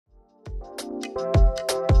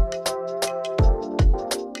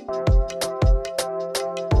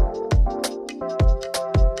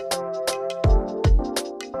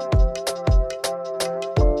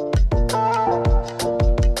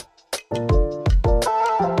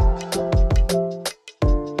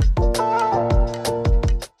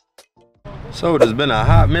So it has been a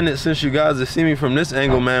hot minute since you guys have seen me from this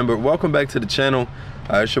angle, man, but welcome back to the channel.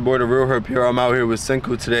 It's your boy the Real Herb here. I'm out here with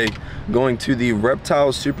Senku today, going to the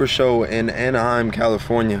Reptile Super Show in Anaheim,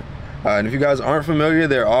 California. And if you guys aren't familiar,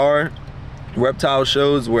 there are reptile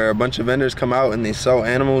shows where a bunch of vendors come out and they sell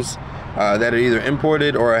animals that are either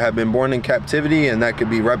imported or have been born in captivity, and that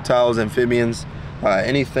could be reptiles, amphibians,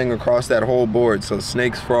 anything across that whole board. So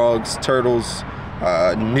snakes, frogs, turtles,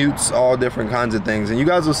 newts, all different kinds of things. And you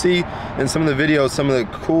guys will see in some of the videos some of the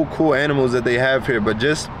cool animals that they have here. But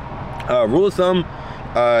just rule of thumb,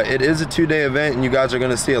 it is a 2-day event, and you guys are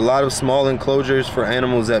going to see a lot of small enclosures for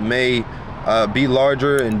animals that may be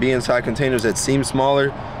larger and be inside containers that seem smaller,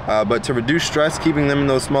 but to reduce stress, keeping them in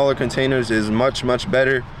those smaller containers is much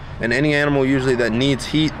better. And any animal usually that needs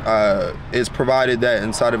heat is provided that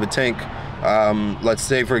inside of a tank. Let's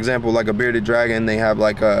say, for example, like a bearded dragon, they have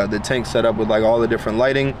like the tank set up with like all the different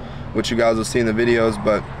lighting, which you guys will see in the videos.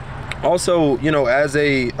 But also, you know, as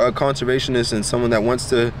a conservationist and someone that wants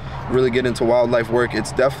to really get into wildlife work,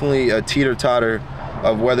 it's definitely a teeter-totter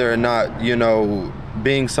of whether or not, you know,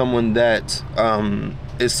 being someone that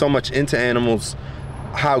is so much into animals,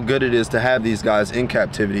 how good it is to have these guys in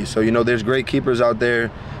captivity. So, you know, there's great keepers out there,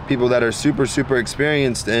 people that are super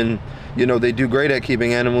experienced, and you know, they do great at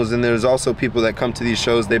keeping animals. And there's also people that come to these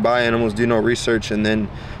shows, they buy animals, do no research, and then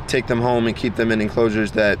take them home and keep them in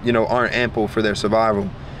enclosures that, you know, aren't ample for their survival.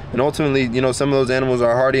 And ultimately, you know, some of those animals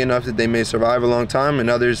are hardy enough that they may survive a long time, and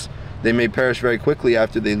others, they may perish very quickly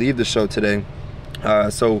after they leave the show today.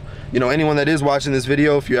 So, you know, anyone that is watching this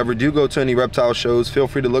video, if you ever do go to any reptile shows, feel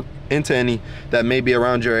free to look into any that may be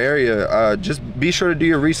around your area. Just be sure to do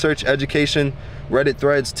your research, education, Reddit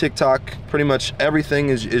threads, TikTok, pretty much everything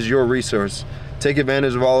is your resource. Take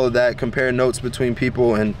advantage of all of that, compare notes between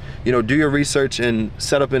people, and, you know, do your research and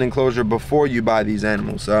set up an enclosure before you buy these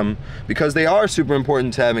animals, because they are super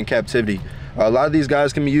important to have in captivity. A lot of these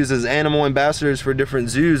guys can be used as animal ambassadors for different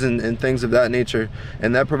zoos and things of that nature,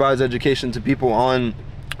 and that provides education to people on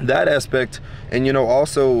that aspect, and, you know,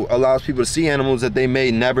 also allows people to see animals that they may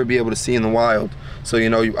never be able to see in the wild. So, you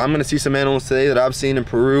know, I'm going to see some animals today that I've seen in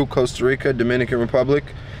Peru, Costa Rica, Dominican Republic,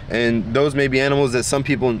 and those may be animals that some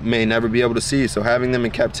people may never be able to see. So having them in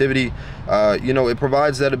captivity, you know, it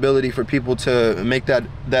provides that ability for people to make that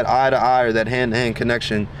eye-to-eye or that hand-to-hand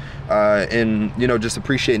connection, and, you know, just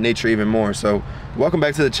appreciate nature even more. So welcome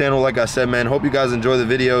back to the channel. Like I said, man, hope you guys enjoy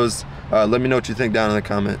the videos. Let me know what you think down in the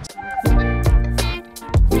comments.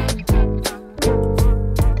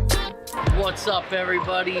 What's up,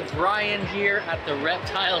 everybody? Brian here at the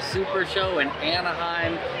Reptile Super Show in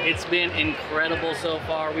Anaheim. It's been incredible so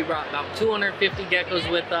far. We brought about 250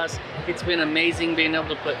 geckos with us. It's been amazing being able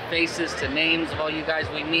to put faces to names of all you guys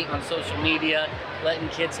we meet on social media, letting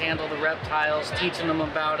kids handle the reptiles, teaching them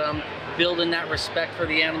about them, building that respect for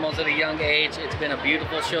the animals at a young age. It's been a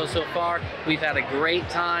beautiful show so far. We've had a great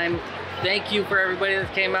time. Thank you for everybody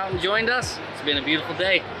that came out and joined us. It's been a beautiful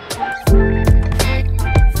day.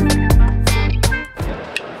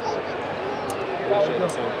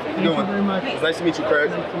 Thank you very much. It's nice to meet you,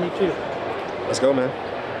 Craig. Nice to meet you. Let's go, man.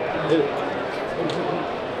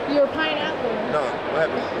 You're a pineapple. No, what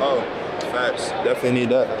happened? Oh, facts. Definitely need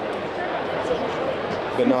that.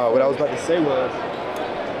 But no, what I was about to say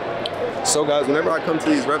was, so guys, whenever I come to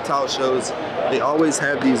these reptile shows, they always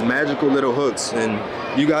have these magical little hooks. And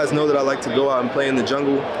you guys know that I like to go out and play in the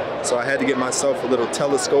jungle, so I had to get myself a little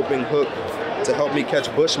telescoping hook to help me catch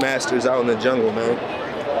bushmasters out in the jungle, man.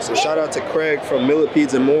 So shout out to Craig from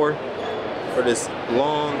Millipedes and More for this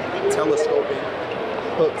long telescoping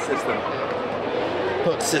hook system.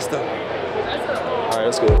 All right,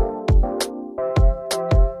 let's go.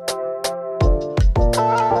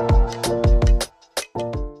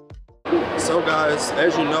 So guys,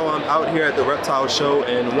 as you know, I'm out here at the reptile show,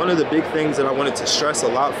 and one of the big things that I wanted to stress a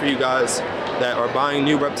lot for you guys that are buying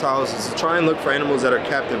new reptiles is to try and look for animals that are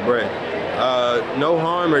captive bred. No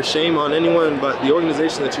harm or shame on anyone, but the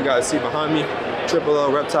organization that you guys see behind me, Triple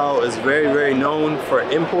L Reptile, is very known for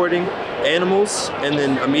importing animals and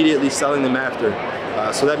then immediately selling them after.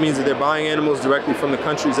 So that means that they're buying animals directly from the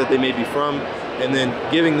countries that they may be from, and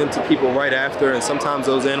then giving them to people right after. And sometimes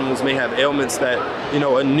those animals may have ailments that, you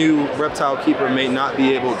know, a new reptile keeper may not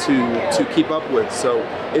be able to keep up with. So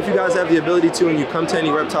if you guys have the ability to, and you come to any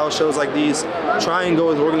reptile shows like these, try and go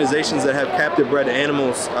with organizations that have captive bred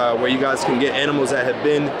animals, where you guys can get animals that have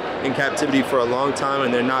been in captivity for a long time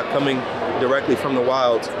and they're not coming directly from the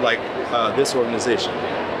wild like this organization.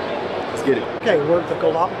 Let's get it. Okay, we're the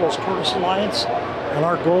Galapagos Tortoise Alliance, and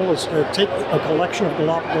our goal is to take a collection of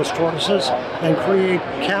Galapagos tortoises and create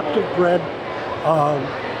captive bred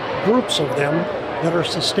groups of them that are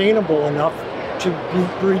sustainable enough to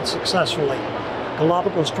breed successfully.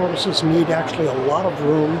 Galapagos tortoises need actually a lot of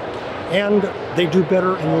room, and they do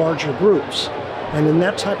better in larger groups. And in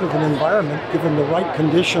that type of an environment, given the right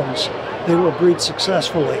conditions, they will breed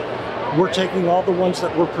successfully. We're taking all the ones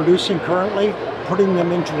that we're producing currently, putting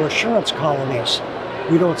them into assurance colonies.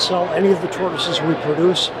 We don't sell any of the tortoises we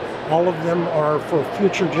produce. All of them are for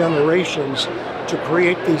future generations to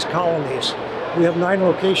create these colonies. We have 9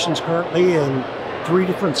 locations currently in 3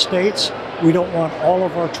 different states. We don't want all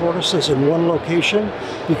of our tortoises in one location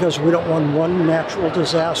because we don't want one natural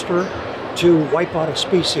disaster to wipe out a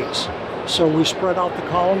species. So we spread out the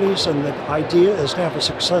colonies, and the idea is to have a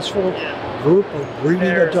successful group of breeding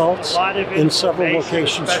adults in several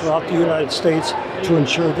locations throughout the United States to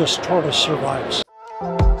ensure this tortoise survives.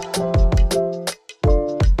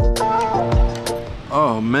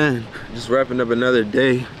 Oh man, just wrapping up another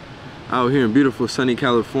day out here in beautiful sunny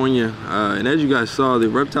California. And as you guys saw, the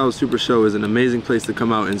Reptile Super Show is an amazing place to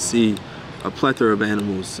come out and see a plethora of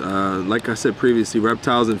animals. Like I said previously,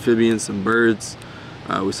 reptiles, amphibians, some birds.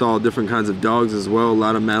 We saw all different kinds of dogs as well, a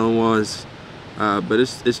lot of Malinois. But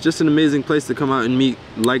it's just an amazing place to come out and meet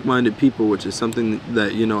like-minded people, which is something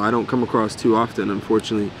that, you know, I don't come across too often,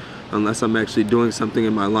 unfortunately, unless I'm actually doing something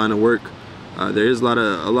in my line of work. There is a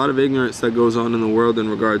lot of ignorance that goes on in the world in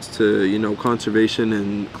regards to, you know, conservation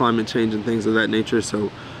and climate change and things of that nature.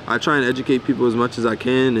 So I try and educate people as much as I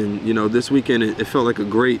can. And, you know, this weekend it felt like a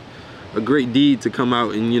great deed to come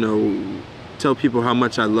out and, you know, tell people how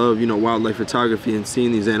much I love, you know, wildlife photography and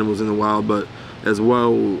seeing these animals in the wild, but as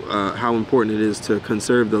well how important it is to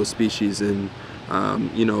conserve those species. And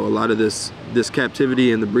you know, a lot of this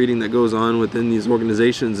captivity and the breeding that goes on within these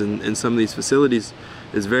organizations and some of these facilities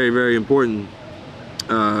is very, very important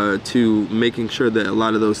to making sure that a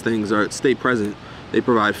lot of those things stay present. They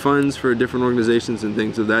provide funds for different organizations and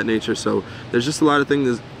things of that nature. So there's just a lot of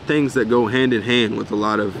things that go hand in hand with a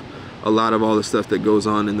lot of all the stuff that goes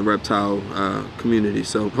on in the reptile community.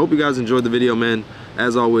 So hope you guys enjoyed the video, man.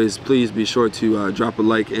 As always, please be sure to drop a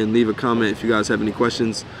like and leave a comment if you guys have any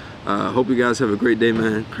questions. Hope you guys have a great day,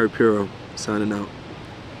 man. Reptile signing out.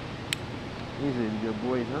 These are good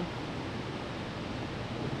boys, huh?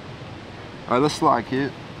 All right, let's slide,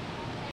 kid.